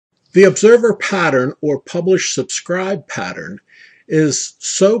The observer pattern or publish subscribe pattern is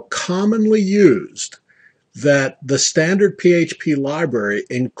so commonly used that the standard PHP library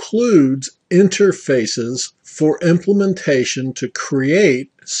includes interfaces for implementation to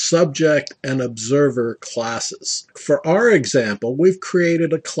create subject and observer classes. For our example, we've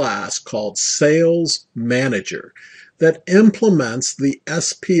created a class called Sales Manager that implements the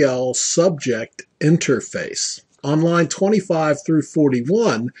SPL subject interface. On line 25 through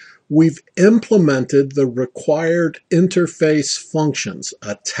 41, we've implemented the required interface functions: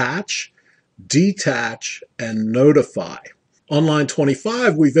 attach, detach, and notify. On line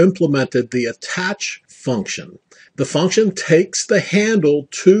 25, we've implemented the attach function. The function takes the handle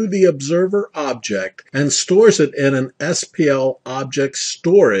to the observer object and stores it in an SPL object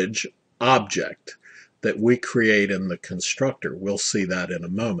storage object that we create in the constructor. We'll see that in a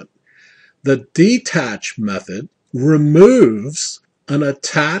moment. The detach method removes an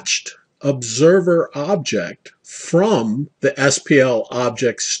attached observer object from the SPL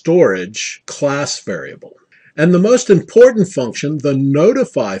object storage class variable. And the most important function, the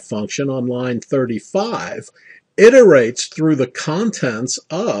notify function on line 35, iterates through the contents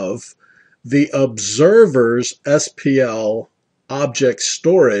of the observer's SPL object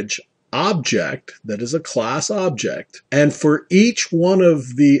storage object that is a class object, and for each one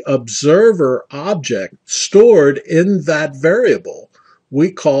of the observer object stored in that variable,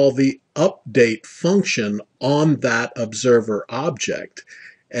 we call the update function on that observer object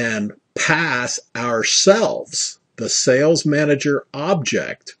and pass ourselves, the sales manager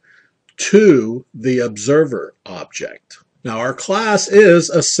object, to the observer object. Now our class is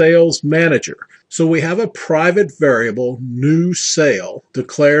a sales manager. So we have a private variable, new sale,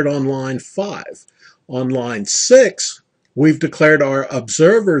 declared on line 5. On line 6, we've declared our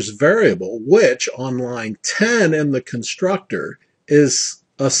observers variable, which on line 10 in the constructor is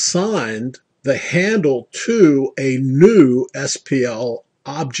assigned the handle to a new SPL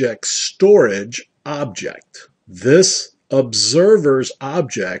object storage object. This observers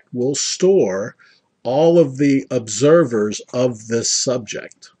object will store all of the observers of this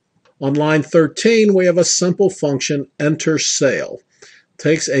subject. On line 13, we have a simple function, enter sale.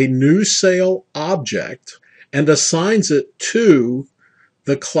 Takes a new sale object and assigns it to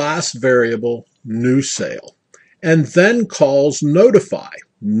the class variable new sale, and then calls notify.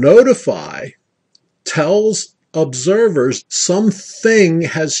 Notify tells observers something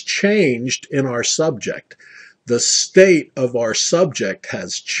has changed in our subject. The state of our subject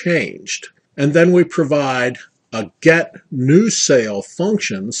has changed. And then we provide a get new sale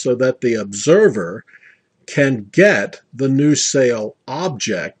function so that the observer can get the new sale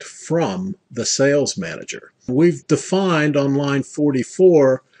object from the sales manager. We've defined on line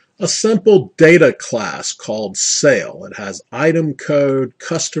 44 a simple data class called sale. It has item code,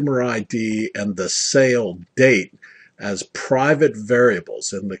 customer ID, and the sale date as private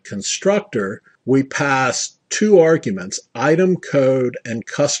variables. In the constructor, we pass two arguments, item code and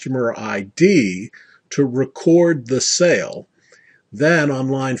customer ID, to record the sale. Then on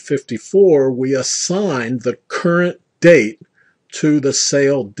line 54, we assign the current date to the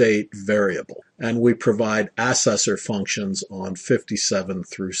sale date variable, and we provide assessor functions on 57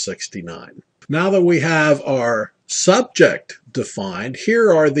 through 69. Now that we have our subject defined,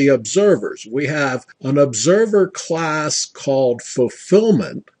 here are the observers. We have an observer class called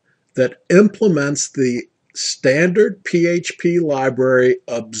fulfillment that implements the standard PHP library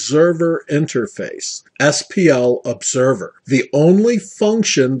observer interface, SPL observer. The only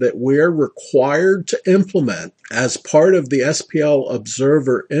function that we're required to implement as part of the SPL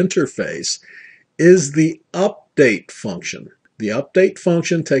observer interface is the update function. The update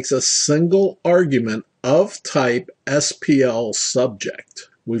function takes a single argument of type SPL subject.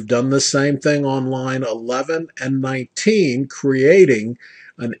 We've done the same thing on line 11 and 19, creating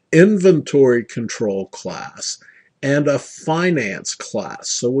an inventory control class and a finance class.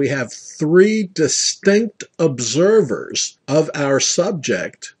 So we have three distinct observers of our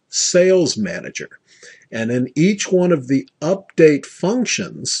subject, sales manager. And in each one of the update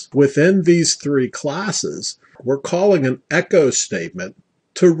functions within these three classes, we're calling an echo statement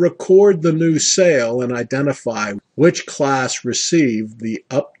to record the new sale and identify which class received the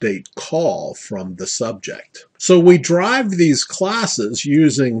update call from the subject. So we drive these classes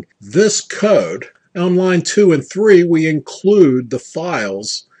using this code. On line 2 and 3, we include the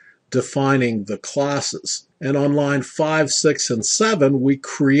files defining the classes. And on line 5, 6, and 7, we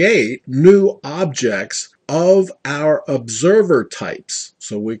create new objects of our observer types.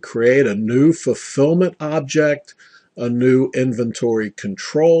 So we create a new fulfillment object, a new inventory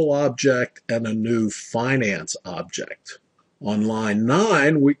control object, and a new finance object. On line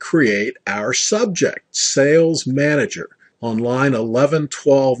 9, we create our subject, sales manager. On line 11,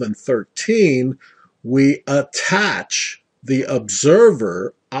 12, and 13, we attach the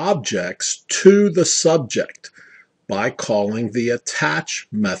observer objects to the subject by calling the attach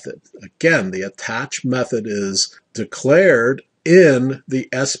method. Again, the attach method is declared in the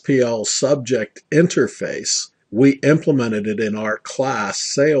SPL subject interface. We implemented it in our class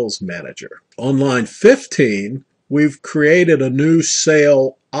Sales Manager. On line 15, we've created a new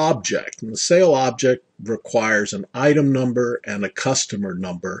sale object. And the sale object requires an item number and a customer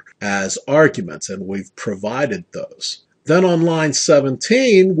number as arguments, and we've provided those. Then on line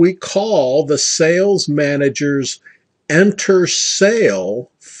 17, we call the sales manager's enter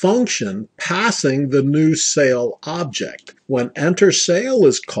sale function passing the new sale object. When enter sale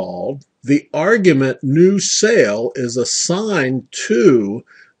is called, the argument new sale is assigned to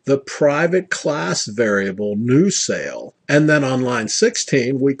the private class variable new sale. And then on line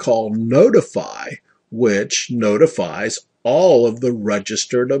 16, we call notify, which notifies all of the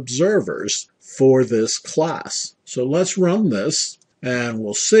registered observers for this class. So let's run this, and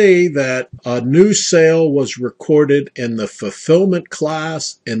we'll see that a new sale was recorded in the fulfillment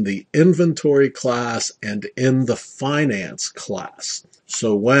class, in the inventory class, and in the finance class.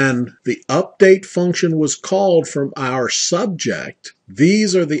 So when the update function was called from our subject,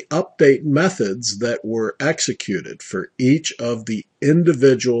 these are the update methods that were executed for each of the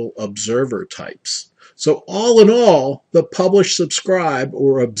individual observer types. So all in all, the publish, subscribe,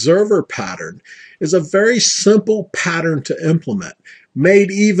 or observer pattern is a very simple pattern to implement, made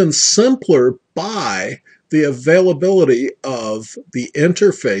even simpler by the availability of the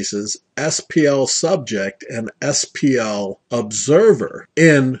interfaces SPL subject and SPL observer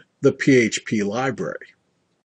in the PHP library.